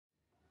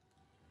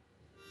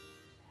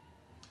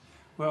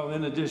Well,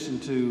 in addition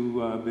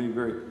to being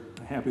very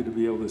happy to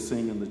be able to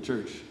sing in the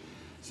church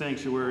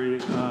sanctuary,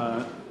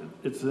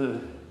 it's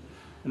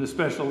an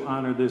especial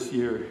honor this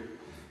year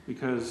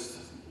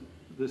because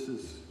this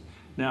is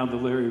now the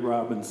Larry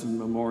Robinson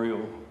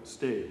Memorial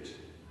Stage.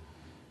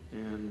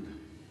 And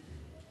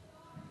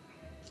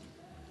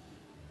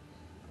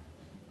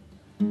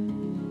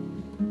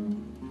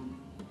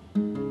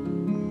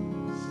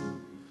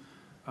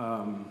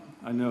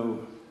I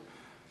know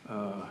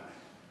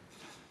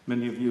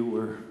many of you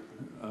were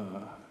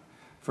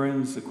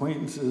friends,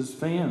 acquaintances,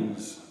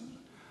 fans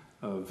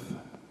of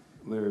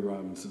Larry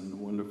Robinson, a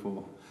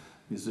wonderful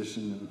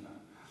musician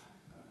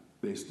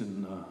based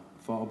in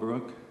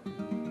Fallbrook.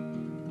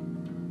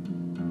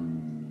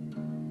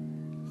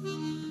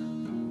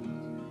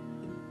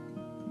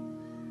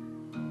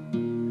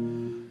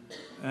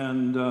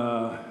 And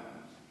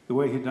the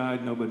way he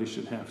died, nobody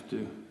should have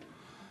to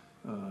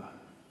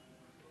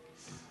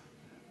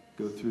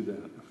go through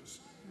that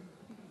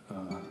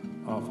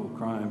awful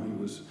crime. He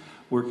was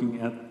working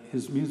at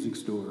his music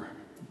store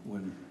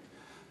when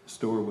the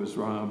store was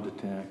robbed,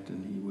 attacked,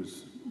 and he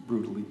was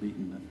brutally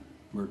beaten and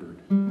murdered.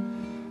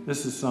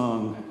 This is a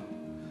song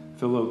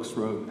Phil Ochs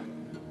wrote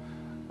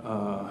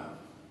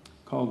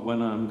called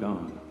When I'm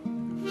Gone.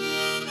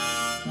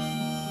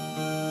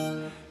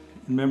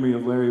 In memory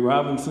of Larry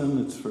Robinson,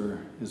 it's for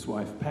his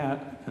wife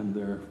Pat and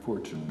their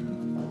 4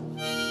 children.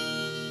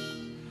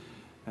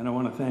 And I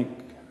want to thank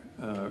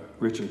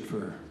Richard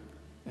for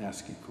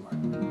asking for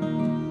it.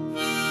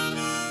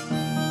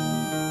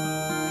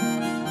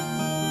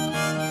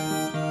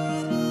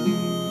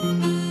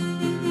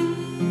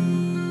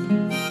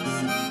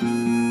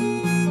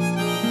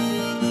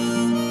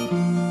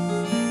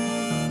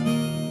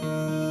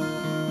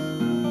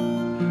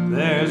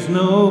 There's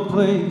no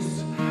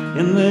place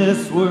in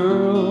this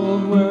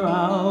world where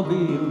I'll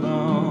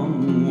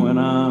belong when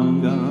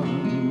I'm gone.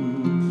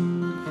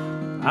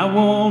 I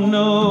won't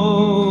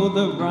know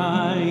the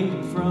right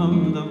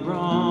from the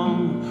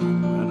wrong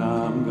when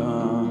I'm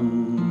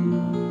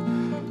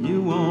gone.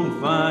 You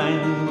won't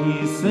find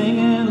me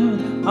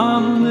singing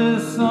on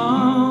this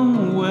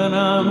song when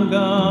I'm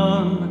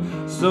gone.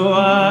 So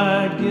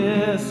I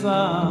guess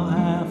I'll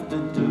have to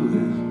do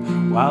it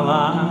while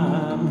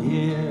I'm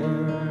here.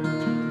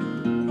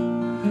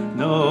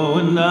 No,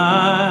 and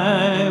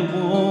I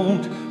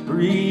won't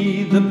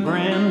breathe the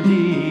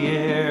brandy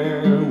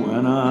air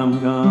when I'm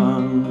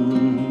gone.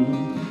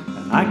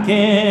 And I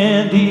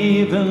can't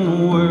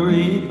even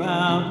worry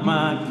about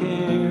my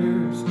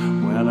cares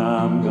when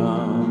I'm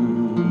gone.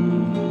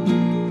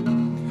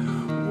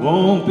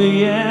 Won't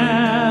be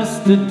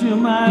asked to do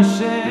my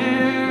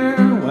share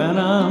when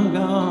I'm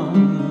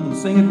gone.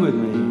 Sing it with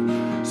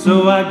me.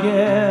 So I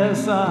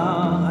guess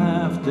I'll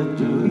have to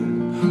do it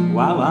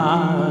while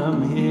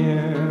I'm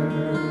here.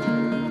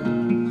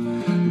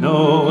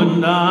 No,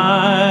 and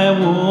I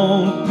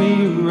won't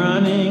be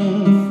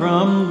running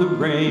from the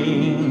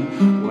rain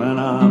when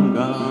I'm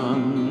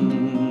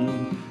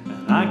gone.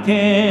 And I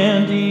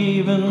can't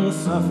even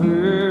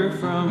suffer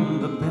from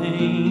the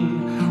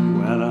pain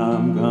when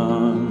I'm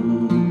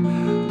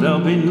gone. There'll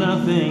be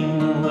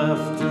nothing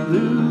left to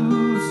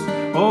lose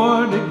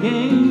or to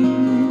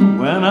gain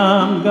when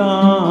I'm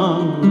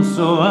gone.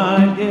 So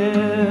I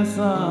guess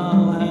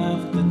I'll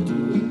have to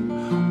do it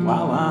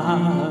while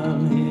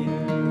I'm here.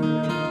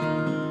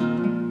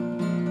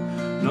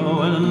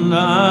 No, and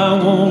I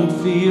won't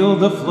feel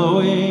the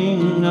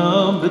flowing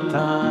of the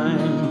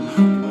time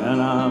when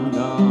I'm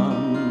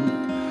gone.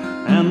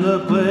 And the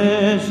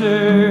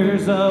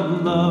pleasures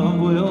of love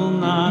will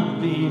not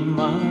be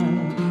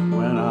mine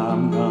when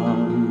I'm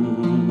gone.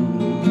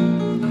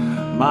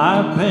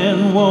 My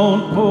pen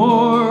won't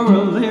pour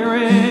a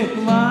lyric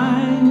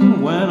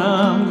line when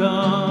I'm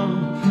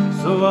gone.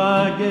 So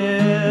I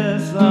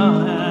guess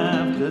I'll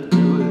have to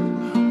do it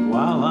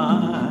while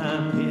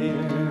I'm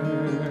here.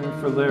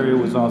 For Larry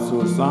was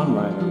also a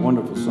songwriter, a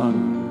wonderful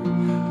songwriter.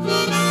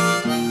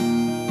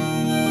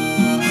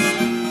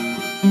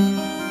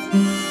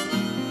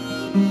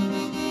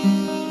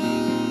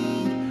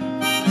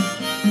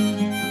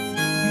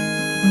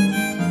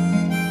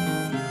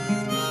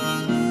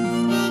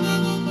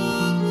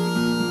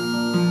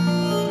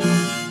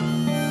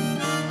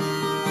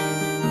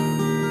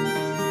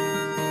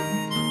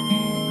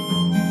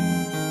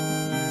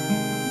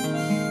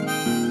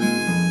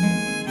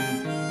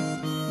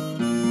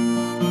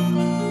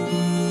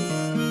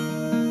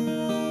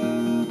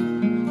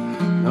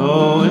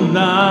 Oh, and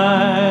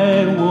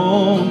I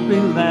won't be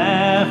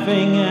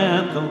laughing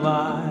at the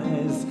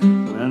lies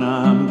when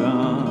I'm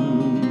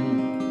gone.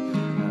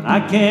 And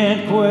I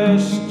can't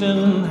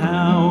question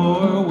how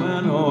or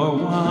when or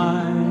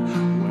why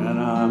when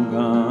I'm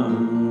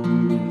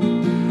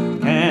gone.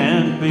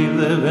 Can't be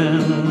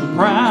living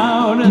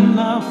proud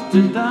enough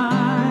to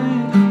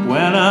die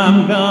when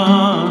I'm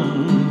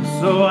gone.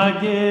 So I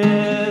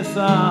guess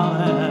I'll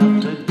have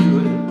to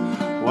do it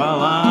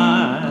while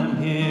I'm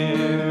here.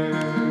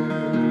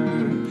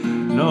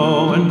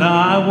 No, and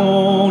I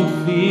won't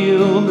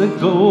feel the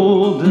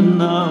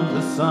golden of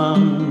the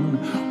sun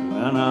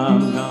when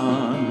I'm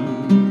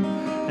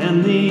gone.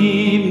 and the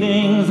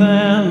evenings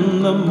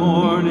and the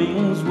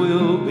mornings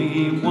will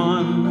be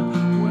one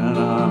when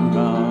I'm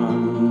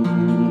gone.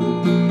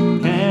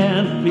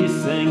 Can't be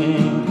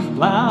singing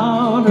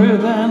louder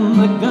than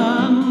the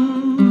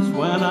guns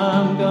when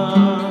I'm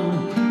gone.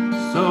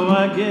 So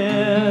I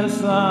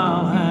guess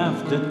I'll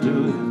have to do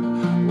it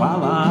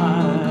while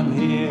I'm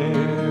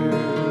here.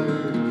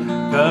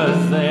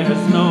 'Cause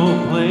there's no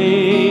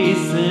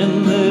place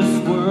in this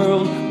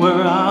world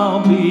where I'll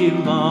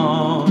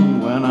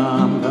belong when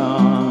I'm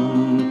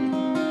gone.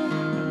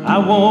 I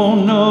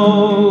won't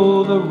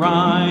know the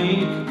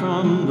right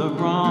from the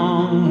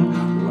wrong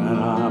when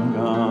I'm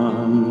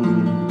gone.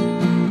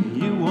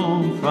 You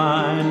won't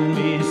find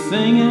me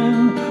singing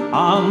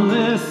on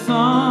this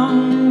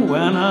song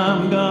when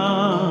I'm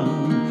gone.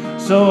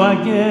 So I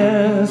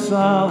guess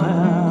I'll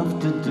have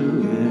to do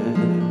it.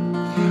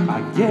 I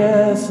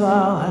guess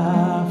I'll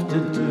have to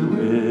do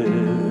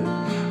it.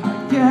 I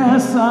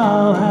guess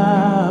I'll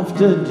have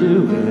to do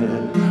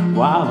it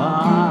while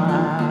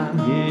I'm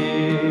here.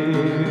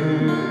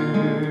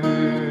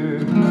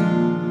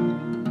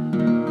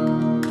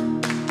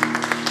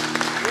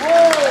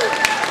 Whoa!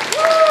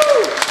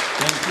 Woo!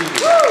 Thank you.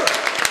 Woo!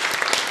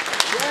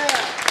 Yeah.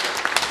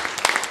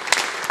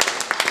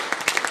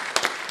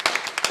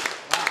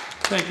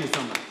 Thank you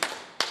so much.